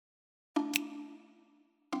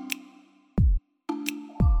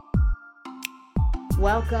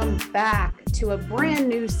welcome back to a brand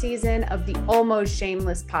new season of the Almost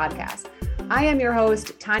Shameless podcast. I am your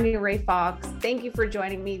host, Tanya Ray Fox. Thank you for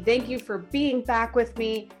joining me. Thank you for being back with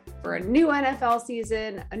me for a new NFL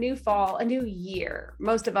season, a new fall, a new year.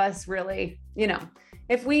 Most of us really,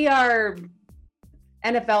 if we are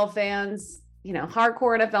NFL fans,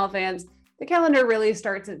 hardcore NFL fans, the calendar really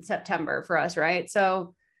starts in September for us, right?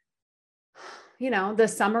 So, the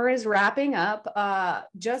summer is wrapping up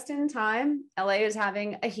just in time. LA is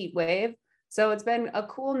having a heat wave. So it's been a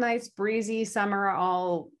cool, nice, breezy summer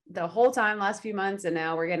the whole time, last few months. And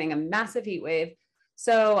now we're getting a massive heat wave.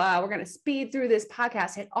 So we're going to speed through this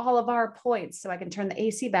podcast, hit all of our points so I can turn the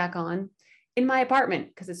AC back on in my apartment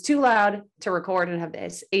because it's too loud to record and have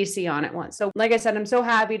this AC on at once. So like I said, I'm so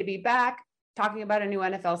happy to be back talking about a new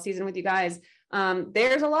NFL season with you guys.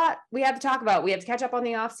 There's a lot we have to talk about. We have to catch up on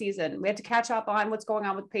the off season. We have to catch up on what's going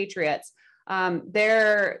on with Patriots.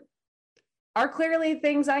 There are clearly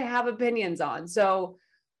things I have opinions on. So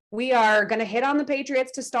we are going to hit on the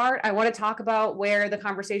Patriots to start. I want to talk about where the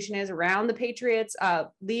conversation is around the Patriots,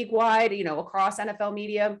 league-wide, across NFL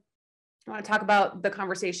media. I want to talk about the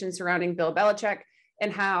conversation surrounding Bill Belichick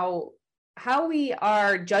and how we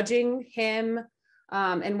are judging him,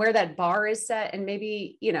 and where that bar is set, and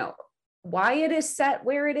maybe, why it is set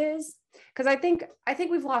where it is. Because I think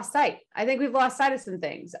we've lost sight. I think we've lost sight of some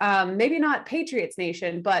things. Maybe not Patriots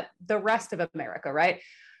Nation, but the rest of America, right?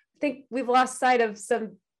 I think we've lost sight of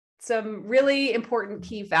some really important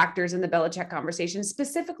key factors in the Belichick conversation,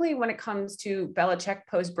 specifically when it comes to Belichick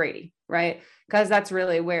post Brady, right? Because that's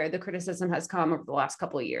really where the criticism has come over the last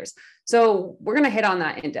couple of years. So we're going to hit on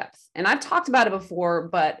that in depth. And I've talked about it before,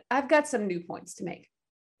 but I've got some new points to make.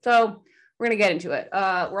 So we're going to get into it.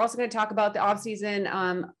 We're also going to talk about the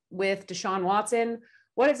offseason with Deshaun Watson,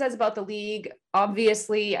 what it says about the league.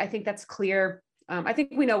 Obviously, I think that's clear. I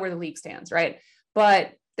think we know where the league stands, right?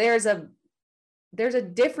 But there's a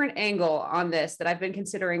different angle on this that I've been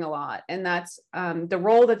considering a lot, and that's the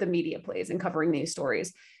role that the media plays in covering these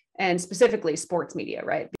stories, and specifically sports media,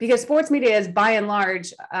 right? Because sports media is by and large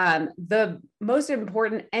the most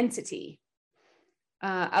important entity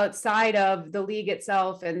outside of the league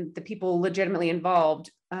itself and the people legitimately involved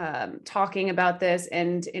talking about this,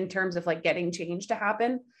 and in terms of like getting change to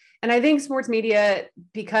happen. And I think sports media,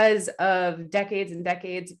 because of decades and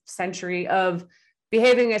decades, century of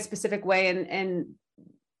behaving a specific way and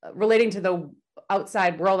relating to the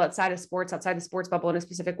outside world, outside of sports, outside the sports bubble in a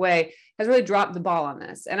specific way, has really dropped the ball on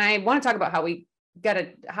this. And I want to talk about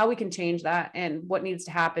how we can change that and what needs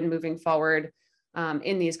to happen moving forward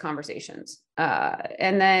in these conversations.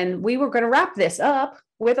 And then we were going to wrap this up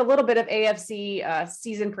with a little bit of AFC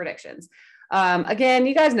season predictions. Again,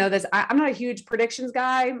 you guys know this. I'm not a huge predictions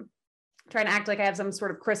guy. Trying to act like I have some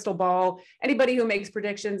sort of crystal ball. Anybody who makes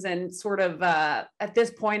predictions and sort of at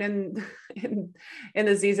this point in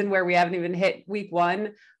the season where we haven't even hit week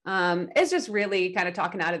one is just really kind of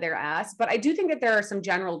talking out of their ass. But I do think that there are some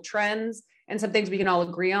general trends and some things we can all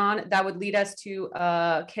agree on that would lead us to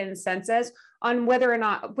a consensus on whether or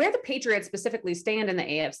not where the Patriots specifically stand in the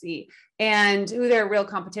AFC and who their real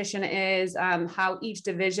competition is, how each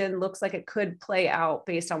division looks like it could play out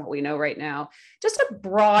based on what we know right now. Just a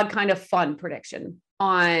broad kind of fun prediction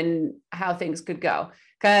on how things could go.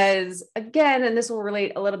 Because again, and this will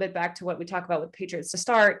relate a little bit back to what we talk about with Patriots to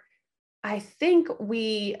start, I think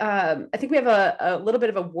we have a little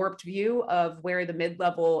bit of a warped view of where the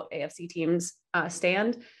mid-level AFC teams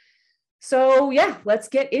stand. So yeah, let's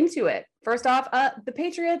get into it. First off, the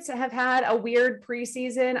Patriots have had a weird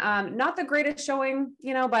preseason, not the greatest showing,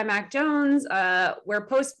 by Mac Jones. We're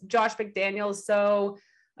post Josh McDaniels. So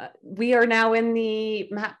we are now in the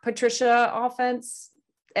Matt Patricia offense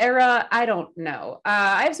era. I don't know.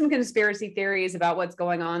 I have some conspiracy theories about what's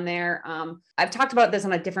going on there. I've talked about this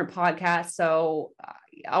on a different podcast, so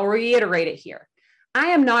I'll reiterate it here. I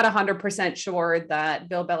am not 100% sure that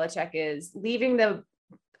Bill Belichick is leaving the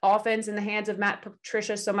offense in the hands of Matt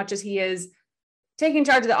Patricia so much as he is taking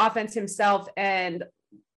charge of the offense himself and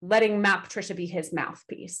letting Matt Patricia be his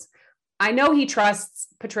mouthpiece. I know he trusts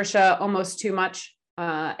Patricia almost too much.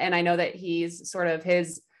 And I know that he's sort of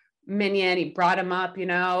his minion. He brought him up,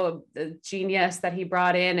 the genius that he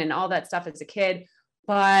brought in and all that stuff as a kid.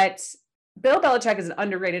 But Bill Belichick is an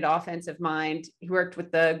underrated offensive mind. He worked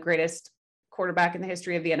with the greatest quarterback in the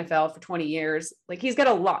history of the NFL for 20 years. Like, he's got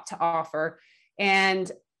a lot to offer.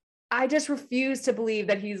 And I just refuse to believe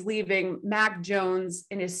that he's leaving Mac Jones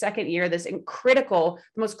in his second year, this the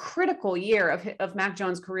most critical year of Mac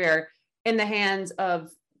Jones' career, in the hands of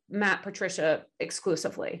Matt Patricia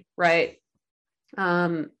exclusively, right?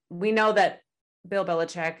 We know that Bill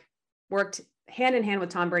Belichick worked hand in hand with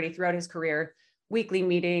Tom Brady throughout his career, weekly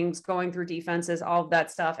meetings, going through defenses, all of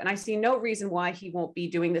that stuff. And I see no reason why he won't be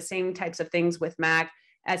doing the same types of things with Mac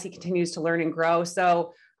as he continues to learn and grow.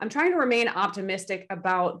 So I'm trying to remain optimistic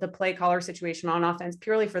about the play caller situation on offense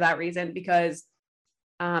purely for that reason, because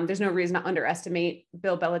there's no reason to underestimate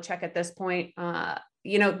Bill Belichick at this point.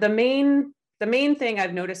 The main thing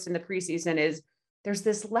I've noticed in the preseason is there's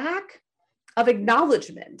this lack of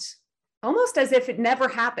acknowledgement, almost as if it never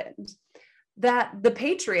happened, that the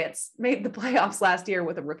Patriots made the playoffs last year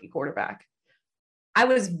with a rookie quarterback. I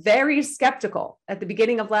was very skeptical at the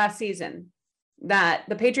beginning of last season that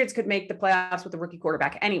the Patriots could make the playoffs with a rookie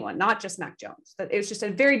quarterback, anyone, not just Mac Jones. That it was just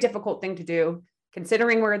a very difficult thing to do,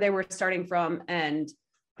 considering where they were starting from and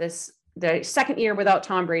the second year without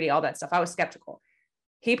Tom Brady, all that stuff. I was skeptical.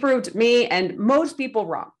 He proved me and most people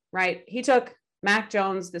wrong, right? He took Mac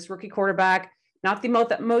Jones, this rookie quarterback, not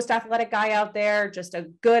the most athletic guy out there, just a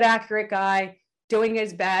good, accurate guy doing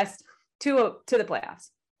his best to the playoffs.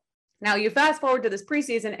 Now you fast forward to this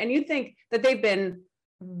preseason and you think that they've been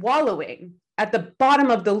wallowing at the bottom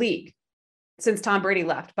of the league since Tom Brady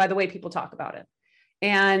left, by the way people talk about it.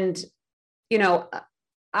 And,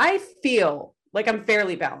 I feel like I'm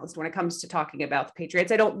fairly balanced when it comes to talking about the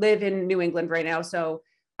Patriots. I don't live in New England right now, so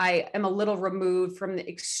I am a little removed from the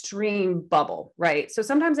extreme bubble, right? So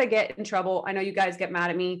sometimes I get in trouble. I know you guys get mad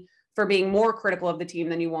at me for being more critical of the team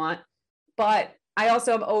than you want, but I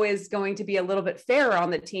also am always going to be a little bit fairer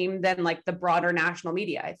on the team than like the broader national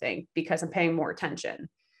media, I think, because I'm paying more attention.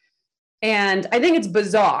 And I think it's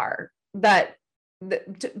bizarre that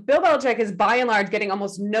Bill Belichick is by and large getting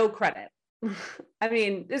almost no credit. I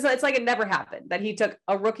mean, it's like it never happened that he took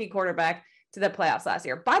a rookie quarterback to the playoffs last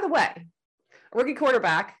year. By the way, a rookie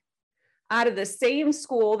quarterback out of the same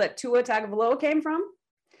school that Tua Tagovailoa came from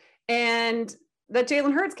and that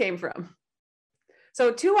Jalen Hurts came from.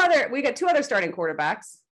 So we got two other starting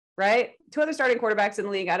quarterbacks, right? Two other starting quarterbacks in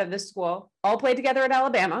the league out of this school, all played together at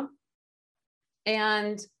Alabama.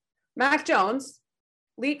 And Mac Jones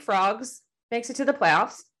leapfrogs, makes it to the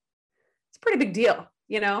playoffs. It's a pretty big deal,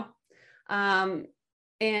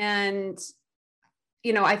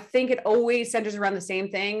 I think it always centers around the same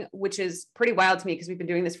thing, which is pretty wild to me because we've been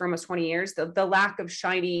doing this for almost 20 years, the lack of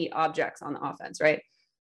shiny objects on the offense, right?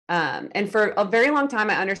 And for a very long time,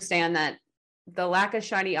 I understand that the lack of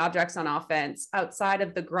shiny objects on offense outside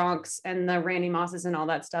of the Gronks and the Randy Mosses and all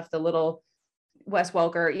that stuff, the little Wes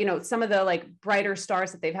Welker, some of the like brighter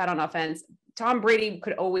stars that they've had on offense, Tom Brady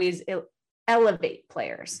could always elevate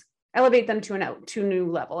players, elevate them to a new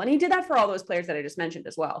level. And he did that for all those players that I just mentioned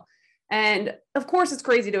as well. And of course, it's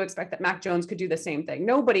crazy to expect that Mac Jones could do the same thing.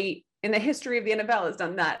 Nobody in the history of the NFL has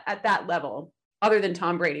done that at that level other than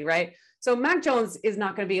Tom Brady, right? So Mac Jones is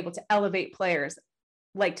not going to be able to elevate players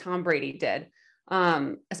like Tom Brady did,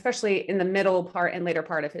 especially in the middle part and later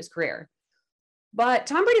part of his career. But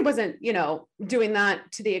Tom Brady wasn't, doing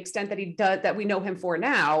that to the extent that he does, that we know him for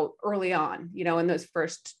now early on, in those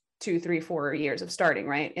first 2, 3, 4 years of starting,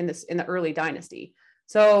 right? In the early dynasty.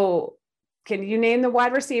 So can you name the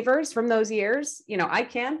wide receivers from those years? I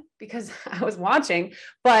can because I was watching,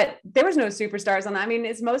 but there was no superstars on that. I mean,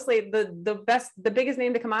 it's mostly the biggest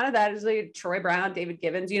name to come out of that is like Troy Brown, David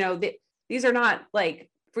Givens. These are not like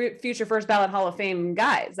future first ballot Hall of Fame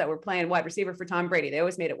guys that were playing wide receiver for Tom Brady. They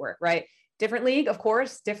always made it work, right? Different league, of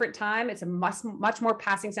course, different time. It's a much more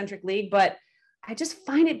passing centric league, but I just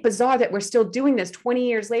find it bizarre that we're still doing this 20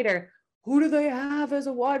 years later. Who do they have as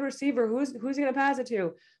a wide receiver? Who's going to pass it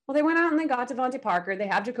to? Well, they went out and they got Devontae Parker. They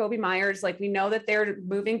have Jacoby Myers. Like, we know that they're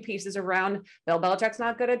moving pieces around. Bill Belichick's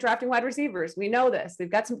not good at drafting wide receivers. We know this. They've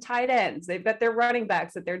got some tight ends. They've got their running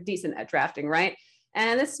backs that they're decent at drafting, right?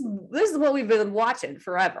 And this is what we've been watching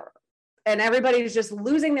forever. And everybody's just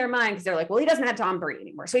losing their mind because they're like, well, he doesn't have Tom Brady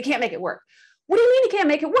anymore, so he can't make it work. What do you mean he can't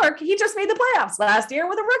make it work? He just made the playoffs last year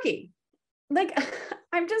with a rookie. Like,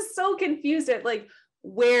 I'm just so confused at like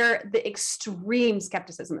where the extreme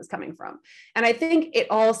skepticism is coming from. And I think it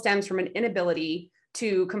all stems from an inability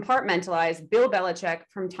to compartmentalize Bill Belichick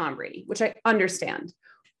from Tom Brady, which I understand.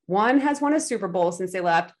 One has won a Super Bowl since they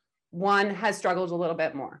left. One has struggled a little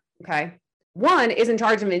bit more. Okay. One is in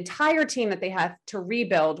charge of an entire team that they have to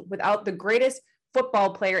rebuild without the greatest football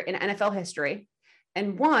player in NFL history.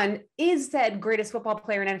 And one is that greatest football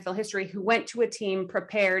player in NFL history who went to a team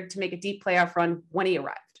prepared to make a deep playoff run when he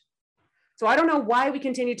arrived. So I don't know why we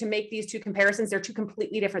continue to make these two comparisons. They're two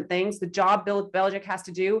completely different things. The job Bill Belichick has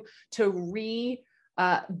to do to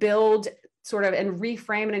rebuild sort of and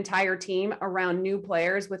reframe an entire team around new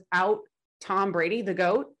players without Tom Brady, the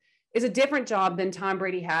GOAT, is a different job than Tom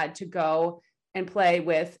Brady had to go and play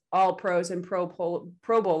with all pros and pro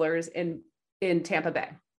bowlers in Tampa Bay.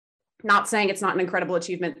 Not saying it's not an incredible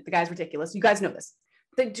achievement. The guy's ridiculous. You guys know this.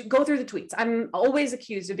 Go through the tweets. I'm always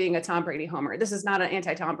accused of being a Tom Brady homer. This is not an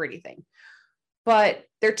anti-Tom Brady thing. But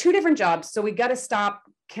they're two different jobs. So we got to stop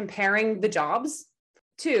comparing the jobs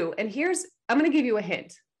too. And I'm going to give you a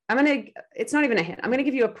hint. It's not even a hint. I'm going to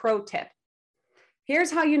give you a pro tip.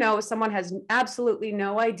 Here's how you know someone has absolutely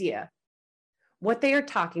no idea what they are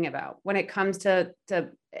talking about when it comes to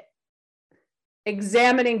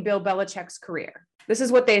examining Bill Belichick's career. This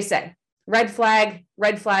is what they say. Red flag,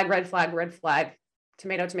 red flag, red flag, red flag,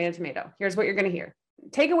 tomato, tomato, tomato. Here's what you're going to hear.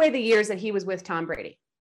 Take away the years that he was with Tom Brady.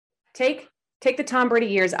 Take the Tom Brady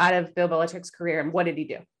years out of Bill Belichick's career. And what did he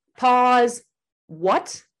do? Pause.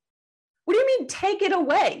 What? What do you mean take it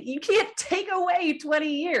away? You can't take away 20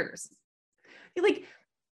 years. You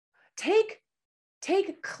take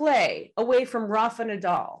Clay away from Rafa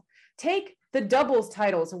Nadal. Take the doubles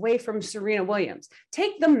titles away from Serena Williams.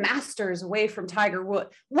 Take the Masters away from Tiger Woods.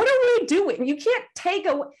 What are we doing? You can't take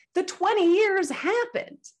away. The 20 years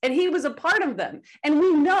happened and he was a part of them. And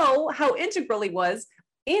we know how integral he was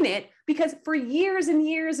in it because for years and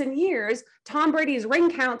years and years, Tom Brady's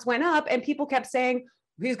ring counts went up and people kept saying,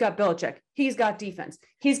 he's got Belichick, he's got defense,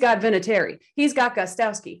 he's got Vinatieri, he's got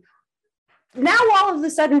Gostowski. Now, all of a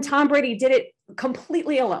sudden, Tom Brady did it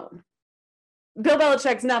completely alone. Bill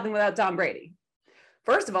Belichick's nothing without Tom Brady.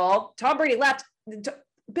 First of all, Tom Brady left.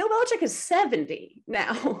 Bill Belichick is 70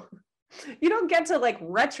 now. You don't get to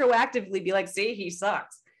retroactively be like, see, he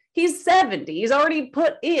sucks. He's 70. He's already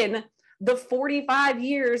put in the 45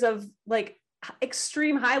 years of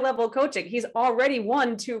extreme high level coaching. He's already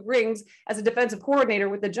won 2 rings as a defensive coordinator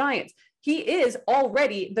with the Giants. He is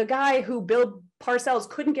already the guy who Bill Parcells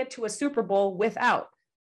couldn't get to a Super Bowl without.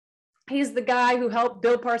 He's the guy who helped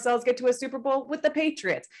Bill Parcells get to a Super Bowl with the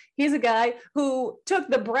Patriots. He's a guy who took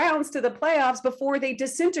the Browns to the playoffs before they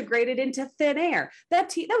disintegrated into thin air.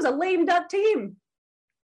 That was a lame duck team.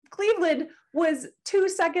 Cleveland was 2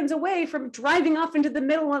 seconds away from driving off into the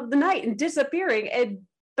middle of the night and disappearing. And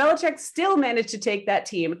Belichick still managed to take that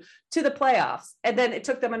team to the playoffs. And then it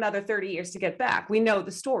took them another 30 years to get back. We know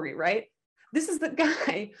the story, right? This is the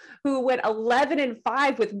guy who went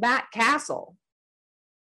 11-5 with Matt Castle,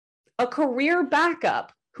 a career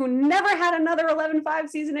backup who never had another 11-5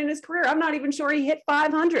 season in his career. I'm not even sure he hit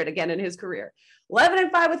 500 again in his career.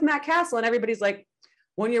 11-5 with Matt Castle. And everybody's like,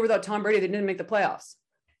 1 year without Tom Brady, they didn't make the playoffs.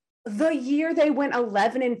 The year they went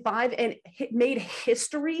 11-5 and made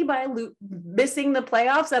history by missing the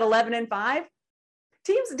playoffs at 11-5,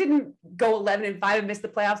 teams didn't go 11-5 and miss the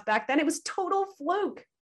playoffs back then. It was total fluke.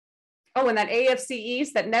 Oh, and that AFC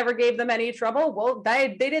East that never gave them any trouble. Well,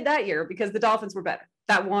 they did that year because the Dolphins were better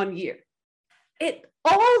that 1 year.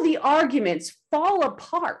 All the arguments fall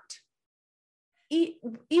apart.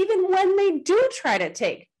 Even when they do try to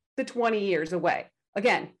take the 20 years away.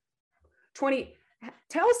 Again, 20,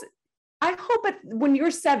 tell us, I hope when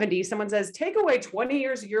you're 70, someone says, take away 20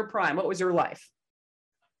 years of your prime. What was your life?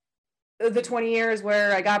 The 20 years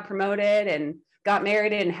where I got promoted and got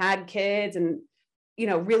married and had kids and,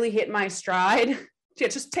 really hit my stride. Yeah,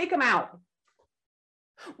 just take them out.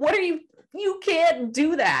 You can't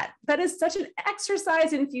do that. That is such an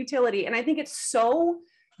exercise in futility. And I think it's so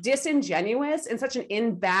disingenuous and such an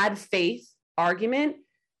in bad faith argument.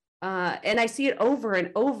 And I see it over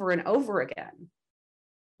and over and over again.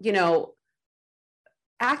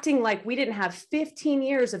 Acting like we didn't have 15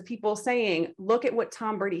 years of people saying, look at what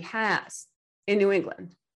Tom Brady has in New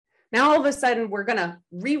England. Now, all of a sudden, we're going to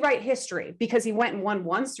rewrite history because he went and won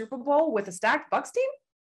 1 Super Bowl with a stacked Bucs team.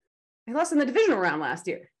 He lost in the divisional round last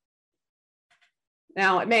year.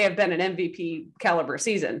 Now, it may have been an MVP caliber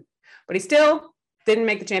season, but he still didn't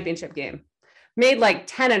make the championship game. Made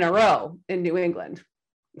 10 in a row in New England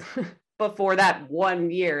before that 1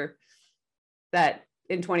 year that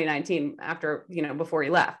in 2019 after, before he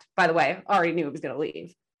left. By the way, I already knew he was going to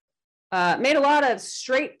leave. Made a lot of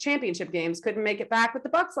straight championship games. Couldn't make it back with the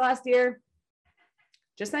Bucs last year.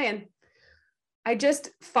 Just saying. I just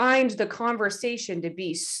find the conversation to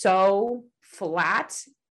be so flat.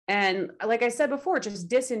 And like I said before, just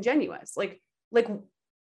disingenuous. I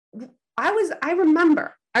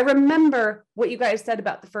remember what you guys said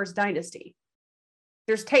about the first dynasty.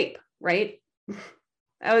 There's tape, right?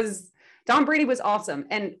 Tom Brady was awesome.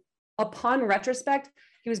 And upon retrospect,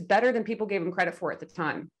 he was better than people gave him credit for at the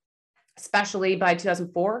time, especially by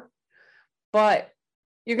 2004. But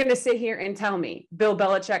you're going to sit here and tell me Bill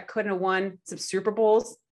Belichick couldn't have won some Super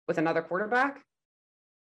Bowls with another quarterback?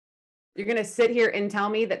 You're going to sit here and tell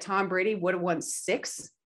me that Tom Brady would have won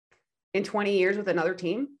 6 in 20 years with another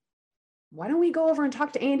team? Why don't we go over and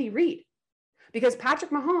talk to Andy Reid? Because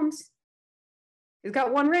Patrick Mahomes has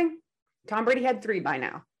got 1 ring. Tom Brady had 3 by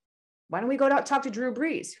now. Why don't we go talk to Drew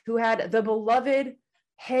Brees, who had the beloved,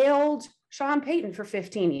 hailed Sean Payton for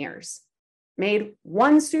 15 years, made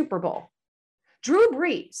one Super Bowl. Drew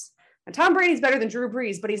Brees. And Tom Brady's better than Drew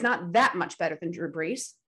Brees, but he's not that much better than Drew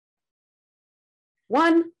Brees.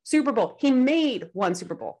 One Super Bowl. He made one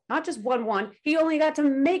Super Bowl, not just won one. He only got to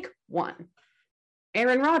make one.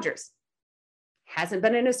 Aaron Rodgers hasn't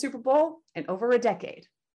been in a Super Bowl in over a decade.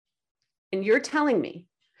 And you're telling me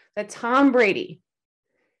that Tom Brady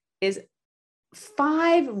is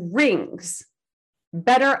 5 rings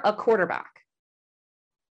better a quarterback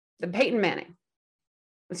than Peyton Manning?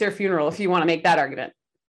 It's your funeral if you want to make that argument.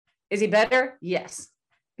 Is he better? Yes.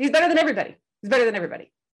 He's better than everybody. He's better than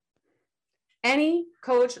everybody. Any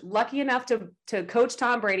coach lucky enough to coach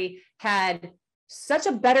Tom Brady had such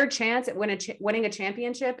a better chance at winning a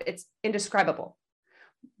championship. It's indescribable.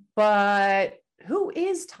 But who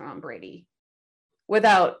is Tom Brady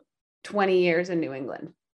without 20 years in New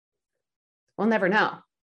England? We'll never know.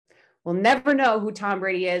 We'll never know who Tom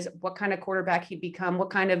Brady is, what kind of quarterback he'd become,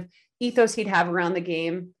 what kind of ethos he'd have around the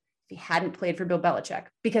game if he hadn't played for Bill Belichick,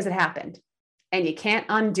 because it happened. And you can't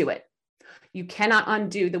undo it. You cannot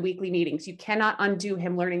undo the weekly meetings. You cannot undo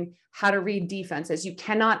him learning how to read defenses. You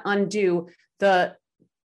cannot undo the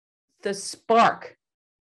spark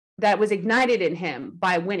that was ignited in him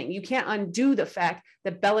by winning. You can't undo the fact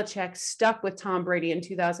that Belichick stuck with Tom Brady in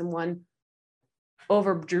 2001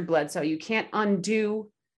 over Drew Bledsoe. You can't undo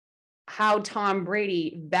how Tom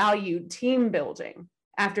Brady valued team building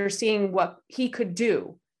after seeing what he could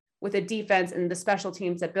do with a defense and the special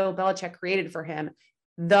teams that Bill Belichick created for him,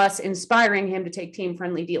 thus inspiring him to take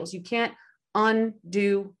team-friendly deals. You can't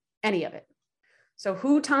undo any of it. So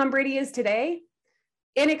who Tom Brady is today,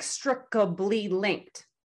 inextricably linked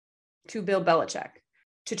to Bill Belichick.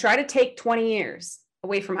 To try to take 20 years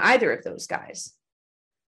away from either of those guys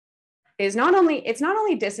is not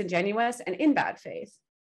only disingenuous and in bad faith,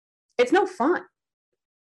 it's no fun.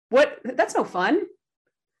 That's no fun.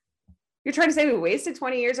 You're trying to say we wasted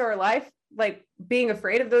 20 years of our life, like being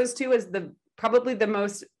afraid of those two is probably the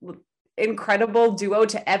most incredible duo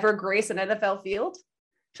to ever grace an NFL field?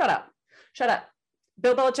 Shut up.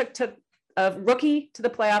 Bill Belichick took a rookie to the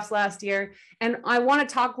playoffs last year, and I want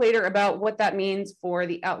to talk later about what that means for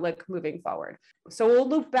the outlook moving forward. So we'll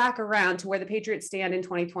loop back around to where the Patriots stand in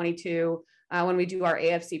 2022 when we do our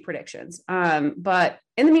AFC predictions. But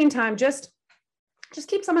in the meantime, just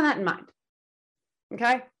keep some of that in mind.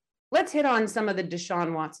 Okay, let's hit on some of the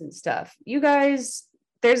Deshaun Watson stuff. You guys,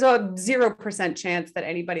 there's a 0% chance that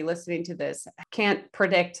anybody listening to this can't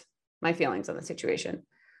predict my feelings on the situation.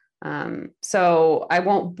 So I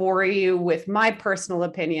won't bore you with my personal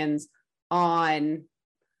opinions on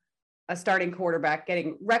a starting quarterback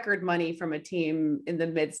getting record money from a team in the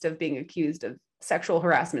midst of being accused of sexual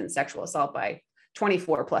harassment and sexual assault by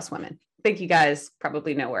 24 plus women. I think you guys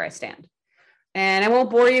probably know where I stand. And I won't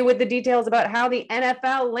bore you with the details about how the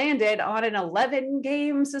NFL landed on an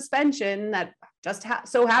 11-game suspension that just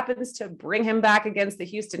so happens to bring him back against the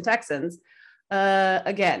Houston Texans.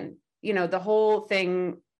 Again, the whole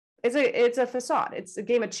thing is it's a facade. It's a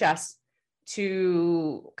game of chess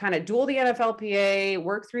to kind of duel the NFLPA,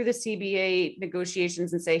 work through the CBA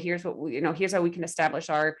negotiations and say, here's how we can establish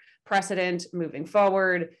our precedent moving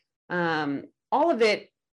forward. All of it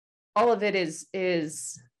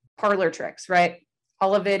is parlor tricks, right?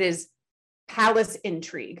 All of it is palace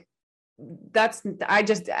intrigue.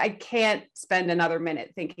 I can't spend another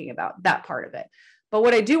minute thinking about that part of it. But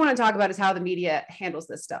what I do want to talk about is how the media handles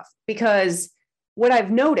this stuff, because what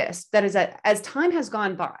I've noticed that is that as time has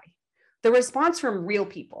gone by, the response from real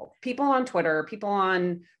people on Twitter, people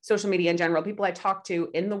on social media in general, people I talk to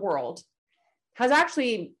in the world, has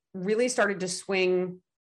actually really started to swing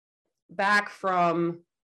back from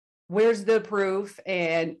where's the proof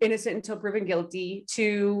and innocent until proven guilty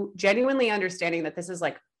to genuinely understanding that this is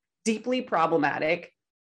like deeply problematic.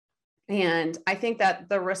 And I think that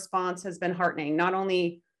the response has been heartening, not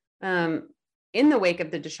only in the wake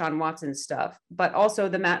of the Deshaun Watson stuff, but also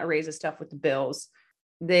the Matt Araiza stuff with the Bills.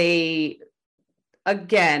 They,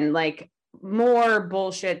 again, like more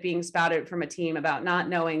bullshit being spouted from a team about not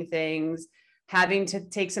knowing things, having to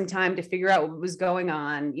take some time to figure out what was going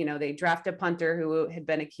on. They draft a punter who had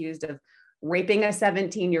been accused of raping a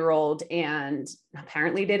 17-year-old and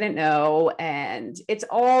apparently didn't know. And it's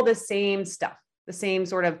all the same stuff, the same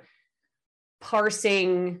sort of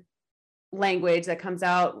parsing language that comes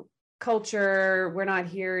out. Culture, we're not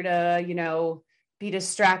here to, be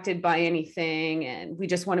distracted by anything. And we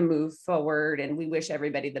just want to move forward and we wish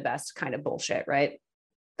everybody the best kind of bullshit, right?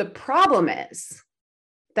 The problem is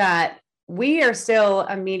that we are still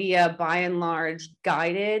a media by and large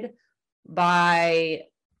guided by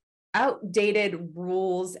outdated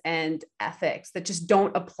rules and ethics that just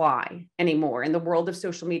don't apply anymore in the world of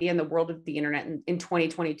social media and the world of the internet in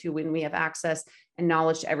 2022, when we have access and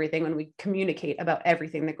knowledge to everything, when we communicate about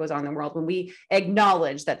everything that goes on in the world, when we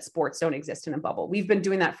acknowledge that sports don't exist in a bubble. We've been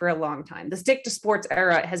doing that for a long time. The stick to sports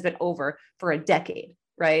era has been over for a decade,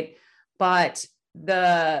 right? But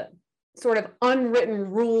the sort of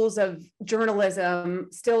unwritten rules of journalism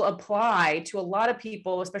still apply to a lot of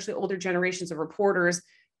people, especially older generations of reporters,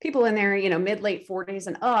 people in their, mid, late 40s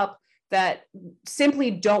and up, that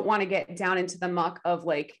simply don't want to get down into the muck of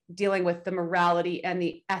like dealing with the morality and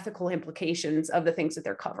the ethical implications of the things that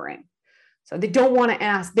they're covering. So they don't want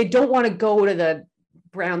to go to the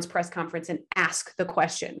Browns press conference and ask the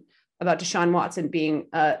question about Deshaun Watson being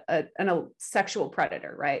a sexual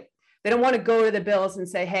predator, right? They don't want to go to the Bills and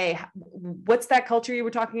say, hey, what's that culture you were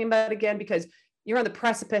talking about again? Because you're on the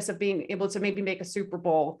precipice of being able to maybe make a Super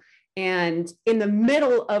Bowl. And in the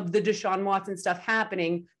middle of the Deshaun Watson stuff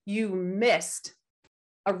happening, you missed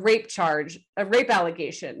a rape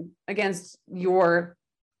allegation against your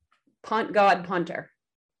punt god punter.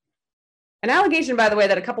 An allegation, by the way,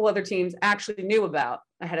 that a couple other teams actually knew about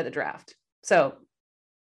ahead of the draft. So,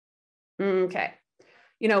 okay.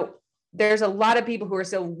 There's a lot of people who are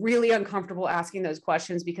still really uncomfortable asking those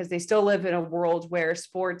questions because they still live in a world where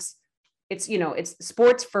sports, it's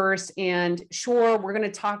sports first. And sure,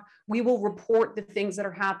 we will report the things that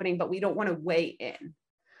are happening, but we don't want to weigh in.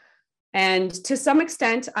 And to some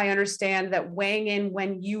extent, I understand that weighing in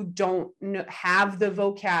when you don't have the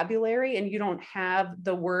vocabulary and you don't have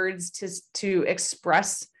the words to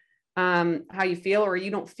express how you feel, or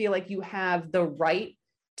you don't feel like you have the right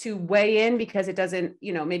to weigh in because it doesn't,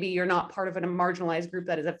 maybe you're not part of a marginalized group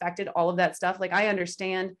that is affected, all of that stuff. Like, I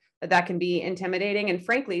understand that can be intimidating. And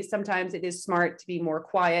frankly, sometimes it is smart to be more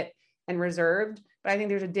quiet and reserved. But I think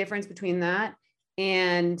there's a difference between that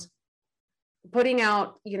and putting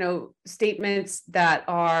out, statements that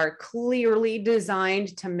are clearly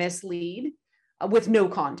designed to mislead with no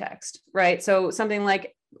context, right? So something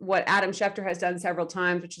like what Adam Schefter has done several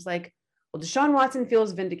times, which is like, well, Deshaun Watson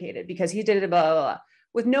feels vindicated because he did it, blah, blah, blah,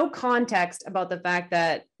 with no context about the fact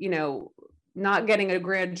that, not getting a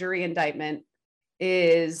grand jury indictment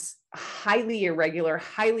is highly irregular,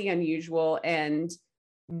 highly unusual, and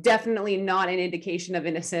definitely not an indication of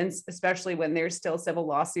innocence, especially when there's still civil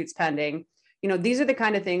lawsuits pending. These are the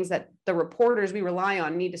kind of things that the reporters we rely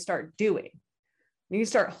on need to start doing. We need to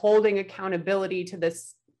start holding accountability to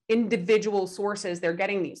this individual sources they're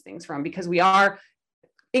getting these things from, because we are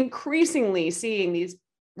increasingly seeing these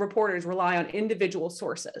reporters rely on individual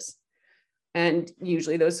sources. And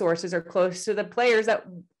usually those sources are close to the players that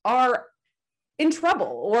are in trouble,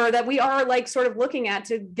 or that we are like sort of looking at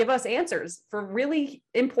to give us answers for really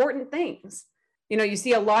important things. You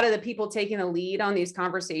see a lot of the people taking the lead on these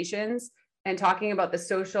conversations and talking about the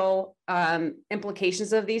social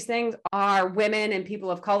implications of these things are women and people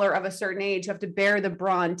of color of a certain age who have to bear the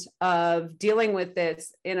brunt of dealing with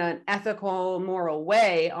this in an ethical, moral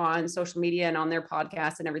way on social media and on their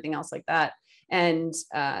podcasts and everything else like that. And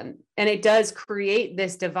it does create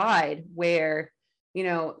this divide where,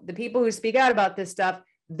 the people who speak out about this stuff,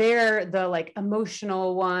 they're the like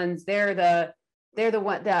emotional ones. They're the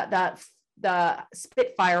one the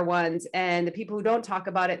Spitfire ones, and the people who don't talk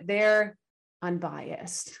about it, they're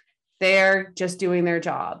unbiased. They're just doing their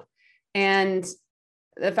job. And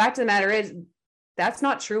the fact of the matter is, that's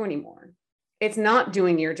not true anymore. It's not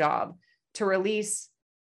doing your job to release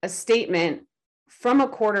a statement from a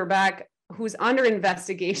quarterback who's under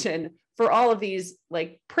investigation for all of these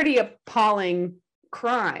like pretty appalling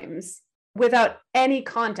crimes without any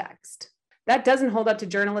context. That doesn't hold up to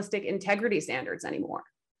journalistic integrity standards anymore.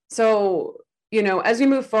 So, as we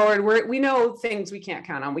move forward, we know things we can't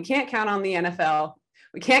count on. We can't count on the NFL.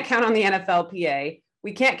 We can't count on the NFLPA.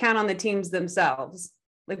 We can't count on the teams themselves.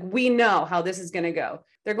 Like, we know how this is going to go.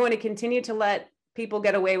 They're going to continue to let people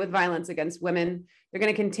get away with violence against women. They're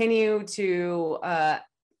going to continue to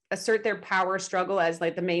assert their power struggle as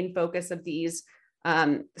like the main focus of these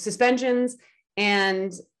suspensions.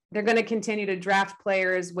 And they're going to continue to draft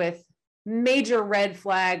players with major red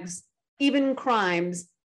flags, even crimes.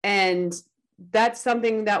 And that's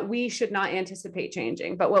something that we should not anticipate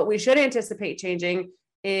changing. But what we should anticipate changing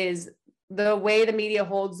is the way the media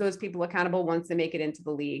holds those people accountable once they make it into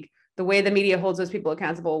the league, the way the media holds those people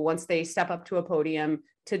accountable once they step up to a podium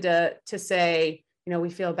to say, we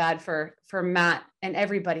feel bad for Matt and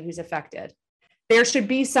everybody who's affected. There should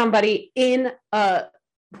be somebody in a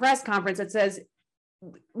press conference that says,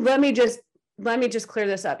 let me just clear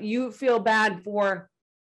this up. You feel bad for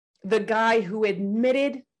the guy who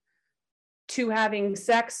admitted to having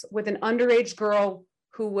sex with an underage girl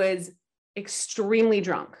who was extremely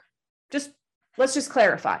drunk? Let's just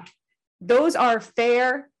clarify. Those are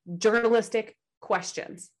fair journalistic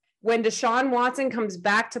questions. When Deshaun Watson comes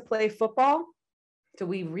back to play football, do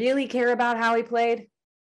we really care about how he played?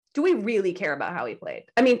 Do we really care about how he played?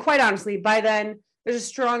 I mean, quite honestly, by then, there's a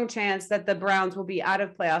strong chance that the Browns will be out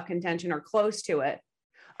of playoff contention or close to it.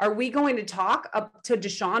 Are we going to talk up to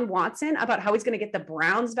Deshaun Watson about how he's going to get the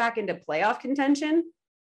Browns back into playoff contention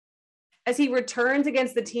as he returns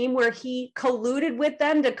against the team where he colluded with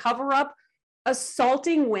them to cover up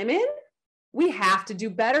assaulting women? We have to do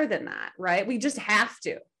better than that, right? We just have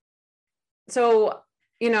to. So,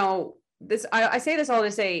 I say this all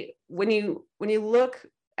to say, when you look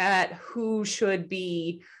at who should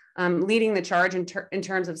be leading the charge in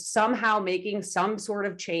terms of somehow making some sort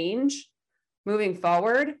of change moving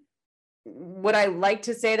forward, would I like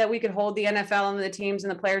to say that we could hold the NFL and the teams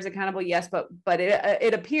and the players accountable? Yes, but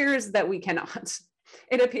it appears that we cannot.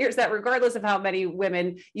 It appears that regardless of how many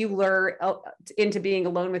women you lure into being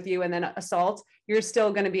alone with you and then assault, you're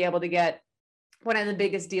still going to be able to get one of the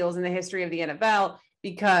biggest deals in the history of the NFL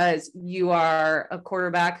because you are a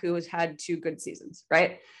quarterback who has had 2 good seasons,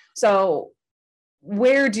 right? So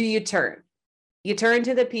where do you turn? You turn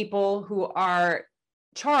to the people who are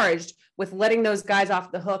charged with letting those guys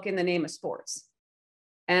off the hook in the name of sports.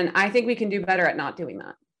 And I think we can do better at not doing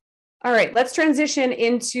that. All right, let's transition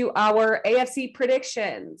into our AFC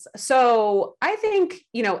predictions. So I think,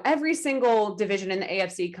 every single division in the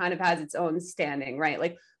AFC kind of has its own standing, right?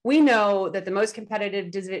 Like we know that the most competitive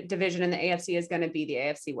division in the AFC is going to be the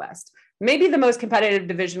AFC West. Maybe the most competitive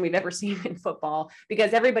division we've ever seen in football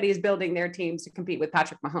because everybody is building their teams to compete with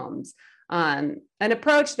Patrick Mahomes. An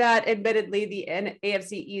approach that admittedly the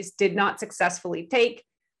AFC East did not successfully take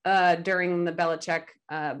during the Belichick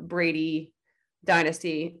Brady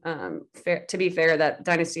dynasty. To be fair, that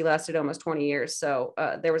dynasty lasted almost 20 years. So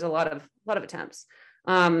there was a lot of attempts.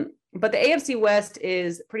 But the AFC West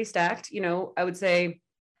is pretty stacked. I would say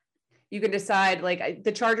you can decide,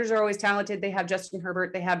 the Chargers are always talented. They have Justin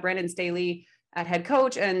Herbert. They have Brandon Staley at head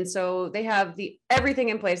coach. And so they have everything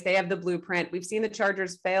in place. They have the blueprint. We've seen the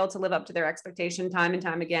Chargers fail to live up to their expectation time and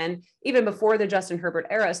time again, even before the Justin Herbert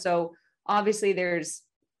era. So obviously there's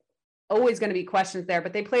always going to be questions there,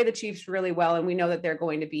 but they play the Chiefs really well. And we know that they're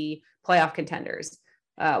going to be playoff contenders.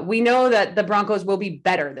 We know that the Broncos will be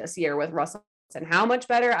better this year with Russell Wilson. How much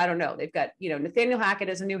better? I don't know. They've got, Nathaniel Hackett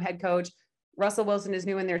is a new head coach. Russell Wilson is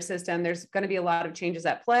new in their system. There's going to be a lot of changes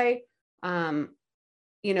at play. The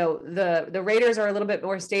Raiders are a little bit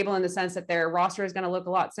more stable in the sense that their roster is going to look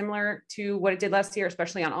a lot similar to what it did last year,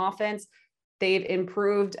 especially on offense. They've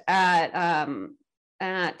improved at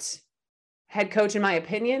head coach, in my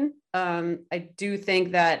opinion. I do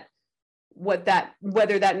think that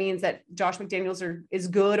whether that means that Josh McDaniels is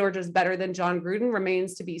good or just better than John Gruden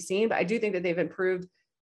remains to be seen. But I do think that they've improved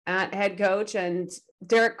at head coach, and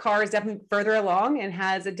Derek Carr is definitely further along and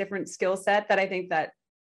has a different skill set that I think that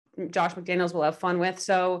Josh McDaniels will have fun with.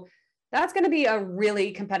 So that's going to be a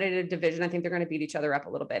really competitive division. I think they're going to beat each other up a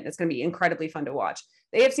little bit. And it's going to be incredibly fun to watch.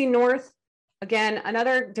 The AFC North, again,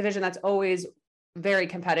 another division that's always very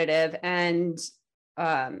competitive. And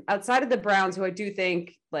outside of the Browns, who I do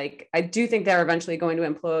think they're eventually going to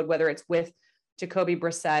implode, whether it's with Jacoby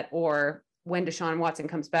Brissett or when Deshaun Watson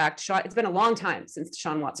comes back. It's been a long time since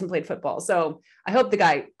Deshaun Watson played football. So I hope the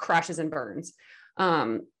guy crashes and burns.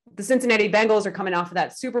 The Cincinnati Bengals are coming off of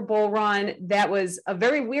that Super Bowl run. That was a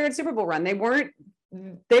very weird Super Bowl run. They weren't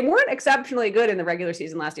exceptionally good in the regular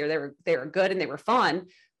season last year. They were good and they were fun,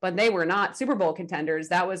 but they were not Super Bowl contenders.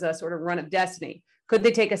 That was a sort of run of destiny. Could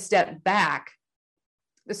they take a step back?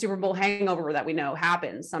 The Super Bowl hangover that we know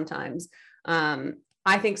happens sometimes.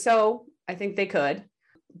 I think so. I think they could.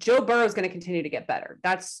 Joe Burrow is going to continue to get better.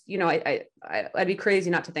 That's, I'd be crazy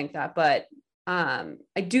not to think that, but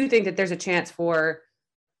I do think that there's a chance for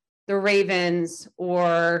the Ravens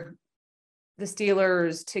or the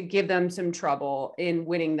Steelers to give them some trouble in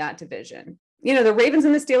winning that division. The Ravens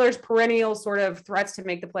and the Steelers, perennial sort of threats to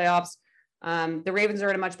make the playoffs. The Ravens are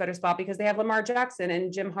in a much better spot because they have Lamar Jackson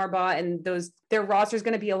and Jim Harbaugh, and their roster is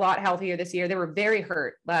going to be a lot healthier this year. They were very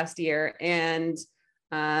hurt last year. And,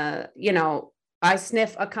 I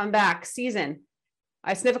sniff a comeback season.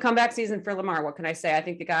 For Lamar. What can I say? I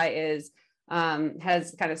think the guy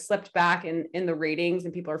has kind of slipped back in the ratings,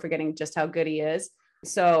 and people are forgetting just how good he is.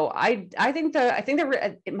 So I think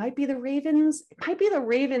it might be the Ravens. It might be the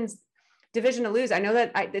Ravens division to lose. I know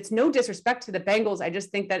that it's no disrespect to the Bengals. I just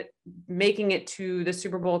think that making it to the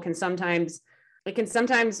Super Bowl can sometimes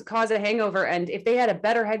cause a hangover. And if they had a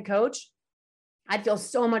better head coach, I'd feel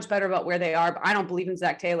so much better about where they are. But I don't believe in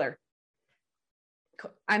Zach Taylor.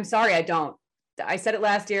 I'm sorry, I don't. I said it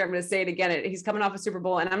last year. I'm going to say it again. He's coming off a Super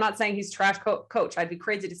Bowl, and I'm not saying he's trash coach. I'd be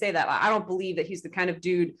crazy to say that. I don't believe that he's the kind of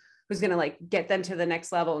dude who's going to like get them to the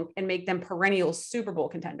next level and make them perennial Super Bowl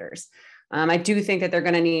contenders. I do think that they're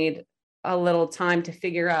going to need a little time to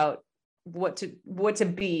figure out what to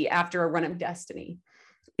be after a run of destiny,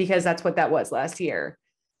 because that's what that was last year.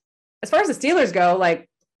 As far as the Steelers go, like,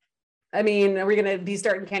 I mean, are we going to be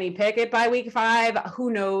starting Kenny Pickett by week 5?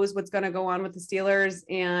 Who knows what's going to go on with the Steelers?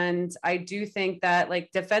 And I do think that like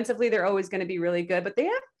defensively, they're always going to be really good, but they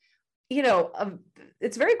have,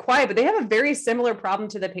 it's very quiet, but they have a very similar problem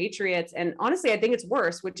to the Patriots. And honestly, I think it's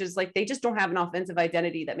worse, which is like, they just don't have an offensive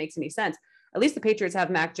identity that makes any sense. At least the Patriots have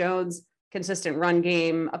Mac Jones, consistent run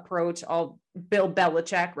game approach, all Bill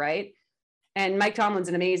Belichick, right? And Mike Tomlin's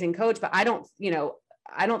an amazing coach, but I don't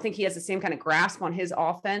think he has the same kind of grasp on his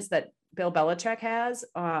offense that Bill Belichick has.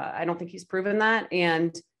 I don't think he's proven that.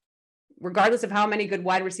 And regardless of how many good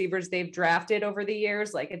wide receivers they've drafted over the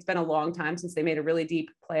years, like it's been a long time since they made a really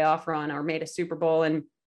deep playoff run or made a Super Bowl. And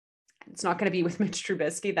it's not going to be with Mitch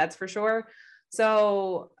Trubisky, that's for sure.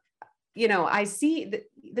 So, I see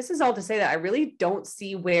this is all to say that I really don't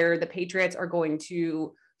see where the Patriots are going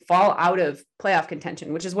to fall out of playoff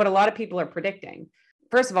contention, which is what a lot of people are predicting.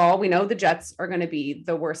 First of all, we know the Jets are going to be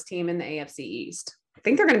the worst team in the AFC East. I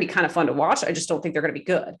think they're going to be kind of fun to watch. I just don't think they're going to be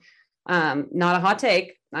good. Not a hot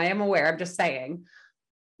take. I am aware. I'm just saying.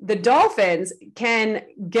 The Dolphins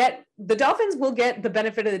will get the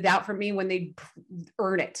benefit of the doubt from me when they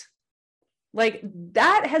earn it. Like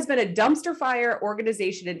that has been a dumpster fire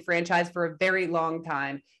organization and franchise for a very long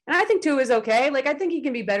time. And I think Tua is okay. Like I think he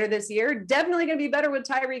can be better this year. Definitely going to be better with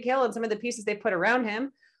Tyreek Hill and some of the pieces they put around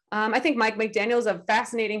him. I think Mike McDaniel is a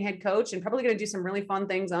fascinating head coach and probably going to do some really fun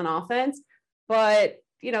things on offense. But,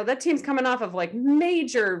 that team's coming off of like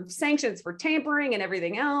major sanctions for tampering and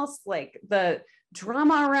everything else, like the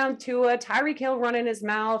drama around Tua, Tyreek Hill running his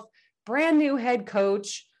mouth, brand new head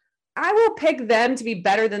coach. I will pick them to be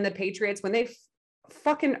better than the Patriots when they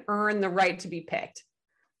fucking earn the right to be picked.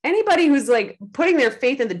 Anybody who's like putting their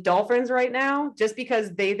faith in the Dolphins right now, just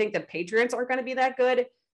because they think the Patriots aren't going to be that good,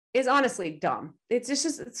 is honestly dumb.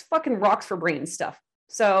 It's fucking rocks for brains stuff.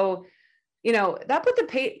 So, that put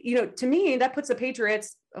to me, that puts the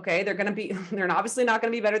Patriots, okay, they're obviously not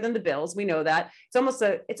going to be better than the Bills. We know that.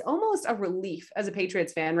 It's almost a relief as a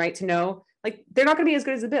Patriots fan, right? To know like they're not going to be as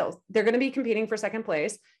good as the Bills. They're going to be competing for second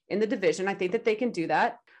place in the division. I think that they can do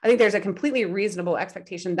that. I think there's a completely reasonable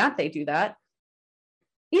expectation that they do that.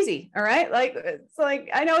 Easy. All right. Like, it's like,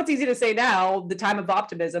 I know it's easy to say now, the time of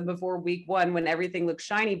optimism before week 1, when everything looks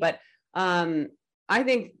shiny, but I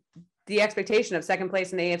think the expectation of second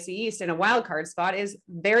place in the AFC East in a wild card spot is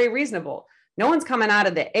very reasonable. No one's coming out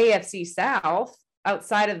of the AFC South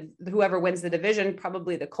outside of whoever wins the division,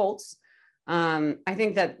 probably the Colts. I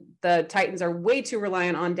think that the Titans are way too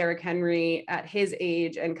reliant on Derrick Henry at his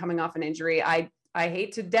age and coming off an injury. I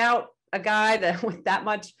hate to doubt a guy that with that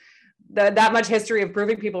much history of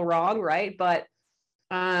proving people wrong, right? But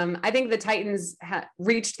I think the Titans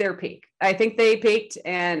reached their peak. I think they peaked,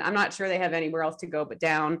 and I'm not sure they have anywhere else to go but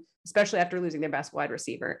down, especially after losing their best wide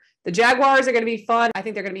receiver. The Jaguars are going to be fun. I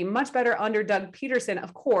think they're going to be much better under Doug Peterson,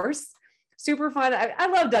 of course. Super fun. I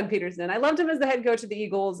love Doug Peterson. I loved him as the head coach of the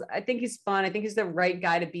Eagles. I think he's fun. I think he's the right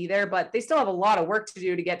guy to be there, but they still have a lot of work to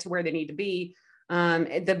do to get to where they need to be.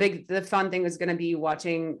 The fun thing is going to be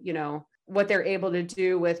watching, what they're able to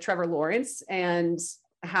do with Trevor Lawrence and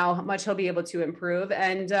how much he'll be able to improve.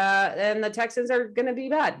 And the Texans are going to be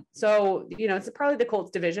bad. So, it's probably the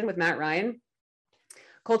Colts division with Matt Ryan.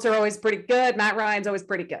 Colts are always pretty good. Matt Ryan's always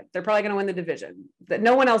pretty good. They're probably going to win the division.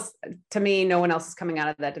 No one else is coming out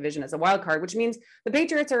of that division as a wild card, which means the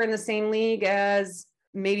Patriots are in the same league as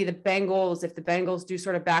maybe the Bengals. If the Bengals do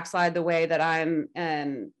sort of backslide the way that I'm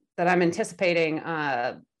anticipating,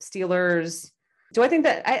 Steelers. Do I think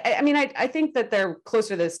that, I think that they're closer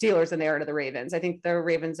to the Steelers than they are to the Ravens. I think the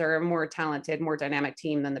Ravens are a more talented, more dynamic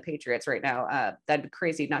team than the Patriots right now. That'd be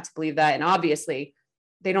crazy not to believe that. And obviously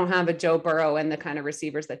they don't have a Joe Burrow and the kind of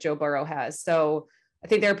receivers that Joe Burrow has. So I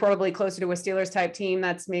think they're probably closer to a Steelers type team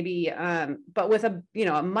that's maybe, but with a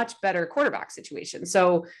much better quarterback situation.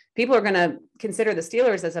 So people are going to consider the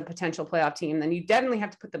Steelers as a potential playoff team. Then you definitely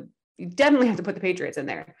have to put the Patriots in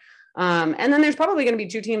there. And then there's probably going to be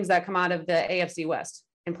 2 teams that come out of the AFC West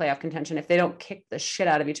in playoff contention if they don't kick the shit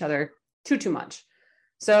out of each other too much.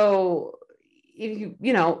 So if you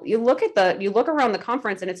look around the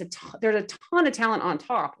conference and there's a ton of talent on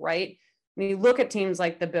top, right? When you look at teams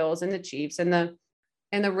like the Bills and the Chiefs and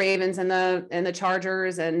the Ravens and the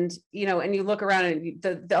Chargers and you look around and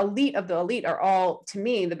the elite of the elite are all, to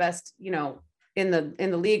me, the best, in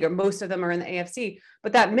the league, or most of them are in the AFC.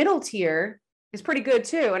 But that middle tier, is pretty good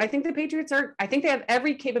too. And I think the Patriots I think they have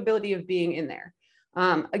every capability of being in there.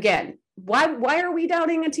 Again, why are we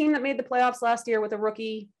doubting a team that made the playoffs last year with a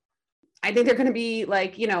rookie? I think they're going to be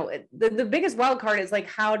like, the biggest wild card is like,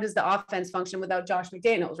 how does the offense function without Josh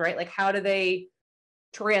McDaniels, right? Like, how do they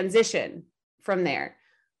transition from there?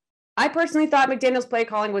 I personally thought McDaniels' play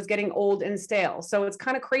calling was getting old and stale. So it's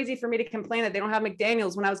kind of crazy for me to complain that they don't have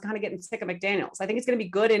McDaniels when I was kind of getting sick of McDaniels. I think it's going to be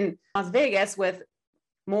good in Las Vegas with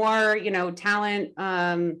more, talent.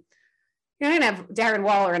 You're going to have Darren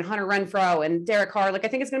Waller and Hunter Renfrow and Derek Carr. Like, I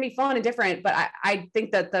think it's going to be fun and different, but I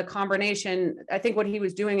think that the combination, I think what he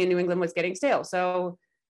was doing in New England was getting stale. So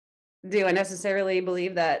do I necessarily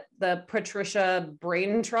believe that the Patricia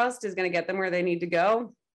brain trust is going to get them where they need to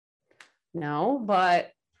go? No,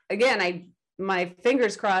 but again, my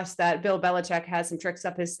fingers crossed that Bill Belichick has some tricks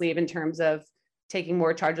up his sleeve in terms of taking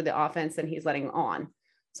more charge of the offense than he's letting on.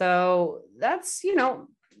 So that's,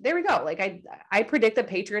 there we go. Like I predict the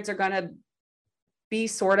Patriots are going to be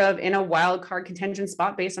sort of in a wild card contention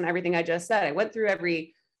spot based on everything I just said. I went through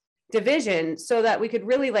every division so that we could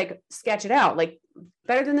really like sketch it out, like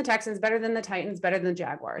better than the Texans, better than the Titans, better than the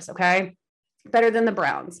Jaguars. Okay. Better than the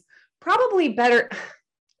Browns, probably better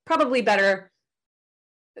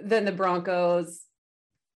than the Broncos.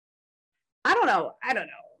 I don't know.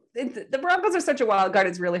 The Broncos are such a wild card.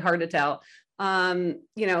 It's really hard to tell. Better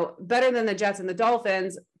than the Jets and the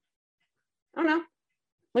Dolphins. I don't know.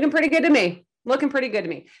 Looking pretty good to me.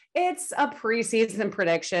 It's a preseason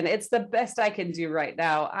prediction. It's the best I can do right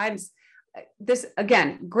now.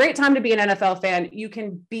 Great time to be an NFL fan. You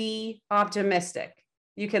can be optimistic.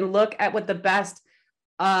 You can look at what the best,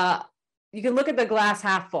 you can look at the glass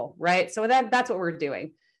half full, right? So that's what we're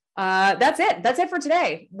doing. That's it. That's it for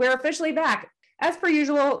today. We're officially back. As per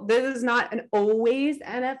usual, this is not an always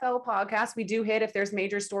NFL podcast. We do hit if there's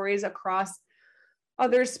major stories across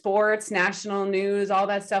other sports, national news, all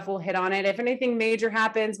that stuff, we'll hit on it. If anything major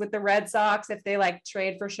happens with the Red Sox, if they like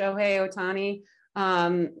trade for Shohei Ohtani,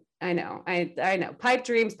 I know, pipe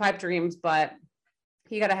dreams, but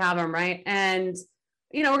you got to have them, right? And,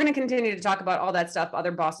 we're going to continue to talk about all that stuff,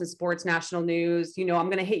 other Boston sports, national news. I'm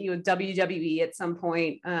going to hit you with WWE at some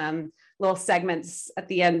point, little segments at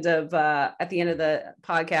the end of the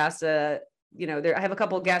podcast. I have a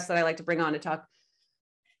couple of guests that I like to bring on to talk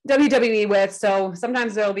WWE with. So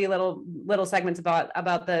sometimes there'll be little segments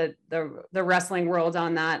about the wrestling world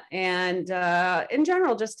on that. And in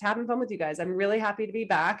general, just having fun with you guys. I'm really happy to be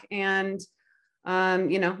back. And,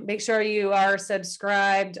 make sure you are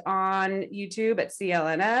subscribed on YouTube at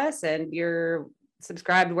CLNS and you're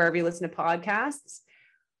subscribed wherever you listen to podcasts.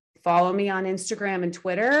 Follow me on Instagram and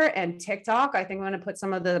Twitter and TikTok. I think I'm going to put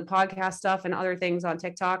some of the podcast stuff and other things on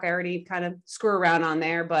TikTok. I already kind of screw around on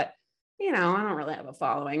there, but I don't really have a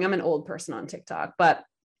following. I'm an old person on TikTok, but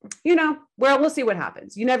we'll see what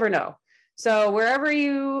happens. You never know. So wherever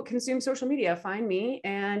you consume social media, find me.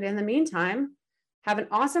 And in the meantime, have an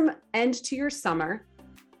awesome end to your summer.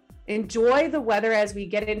 Enjoy the weather as we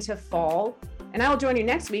get into fall. And I will join you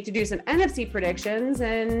next week to do some NFC predictions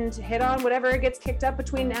and hit on whatever gets kicked up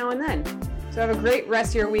between now and then. So have a great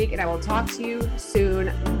rest of your week and I will talk to you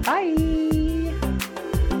soon. Bye.